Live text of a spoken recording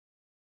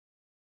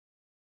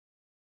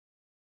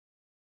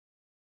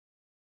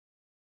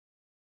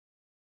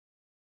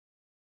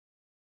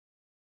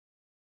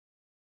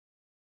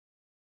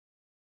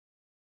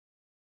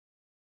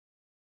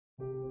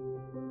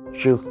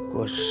Duke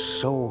was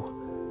so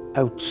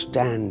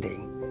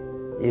outstanding.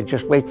 You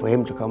just wait for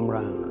him to come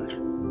round.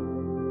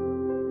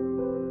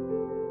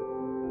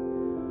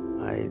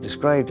 I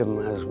described him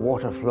as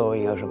water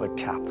flowing out of a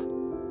tap.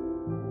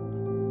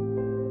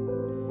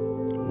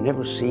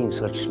 Never seen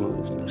such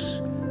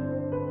smoothness.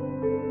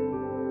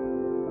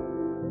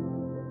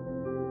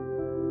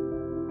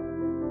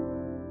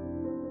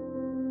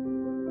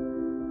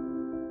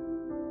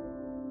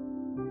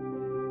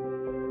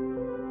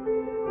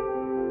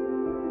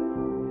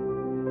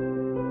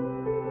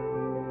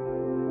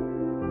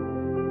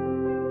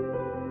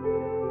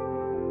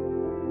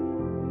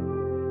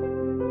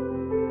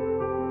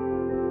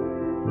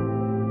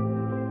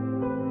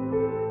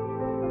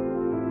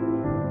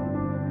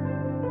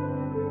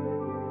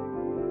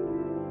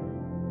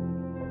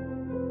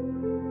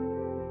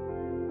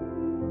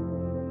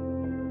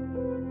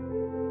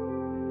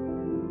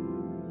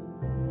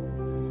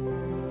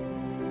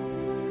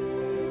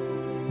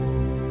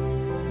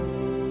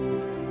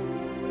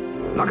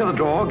 Luck of the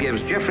draw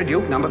gives Geoff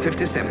Duke number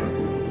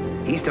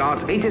 57. He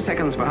starts 80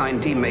 seconds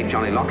behind teammate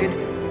Johnny Lockett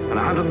and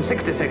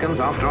 160 seconds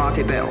after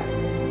Artie Bell.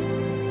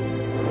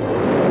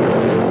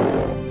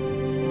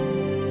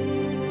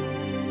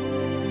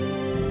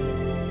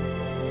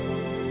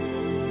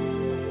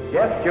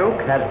 Geoff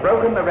Duke has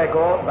broken the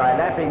record by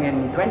lapping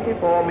in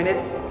 24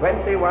 minutes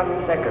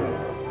 21 seconds,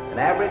 an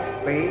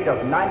average speed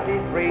of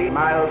 93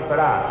 miles per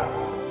hour.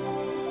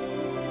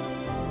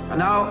 And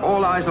now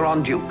all eyes are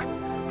on Duke.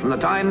 From the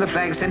time the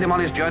flag sent him on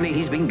his journey,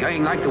 he's been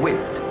going like the wind.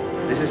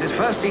 This is his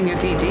first senior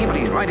TT, but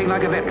he's riding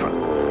like a veteran.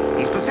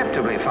 He's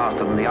perceptibly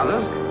faster than the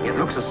others, yet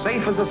looks as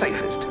safe as the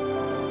safest.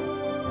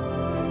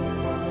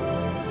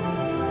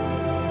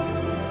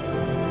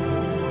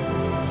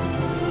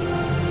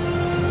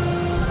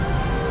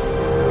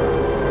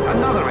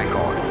 Another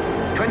record,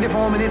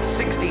 24 minutes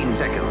 16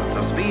 seconds,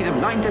 a speed of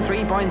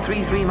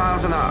 93.33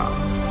 miles an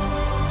hour.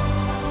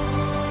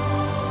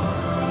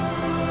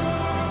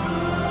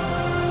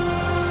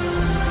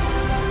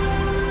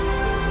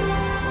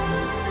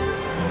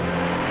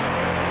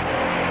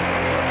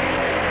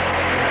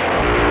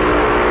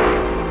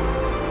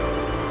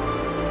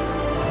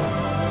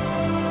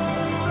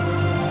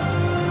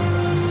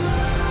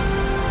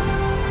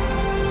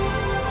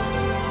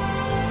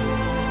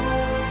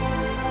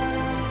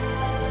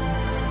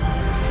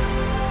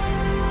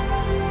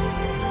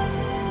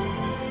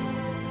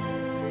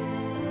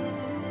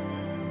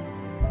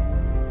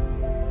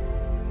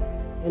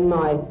 In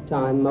my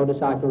time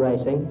motorcycle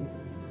racing,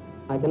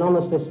 I can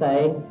honestly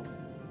say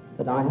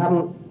that I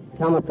haven't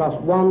come across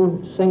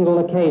one single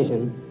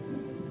occasion,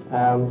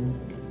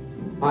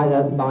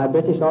 either by a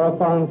British or a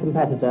foreign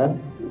competitor,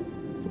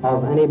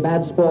 of any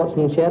bad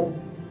sportsmanship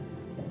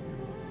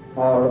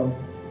or,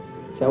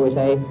 shall we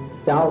say,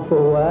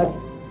 doubtful work.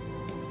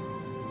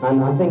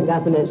 And I think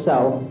that in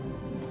itself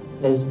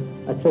is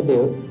a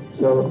tribute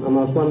to a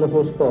most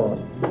wonderful sport.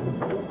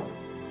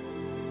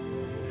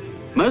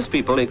 Most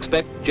people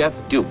expect Geoff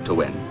Duke to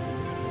win,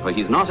 for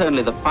he's not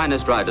only the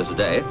finest rider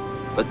today,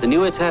 but the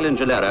new Italian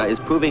Gilera is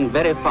proving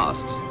very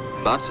fast.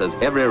 But, as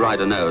every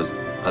rider knows,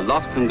 a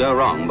lot can go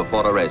wrong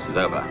before a race is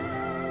over.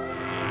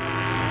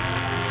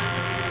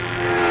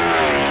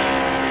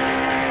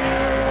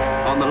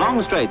 On the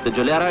long straight, the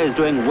Gilera is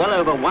doing well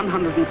over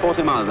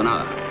 140 miles an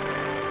hour.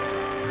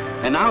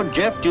 And now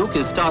Geoff Duke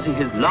is starting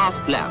his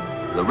last lap.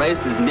 The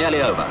race is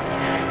nearly over.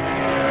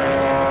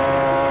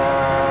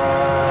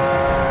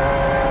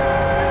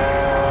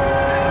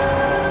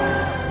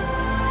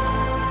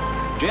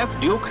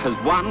 Geoff Duke has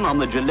won on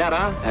the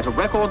Gilera at a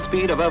record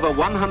speed of over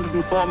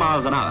 104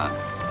 miles an hour.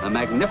 A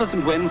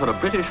magnificent win for a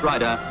British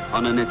rider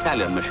on an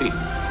Italian machine.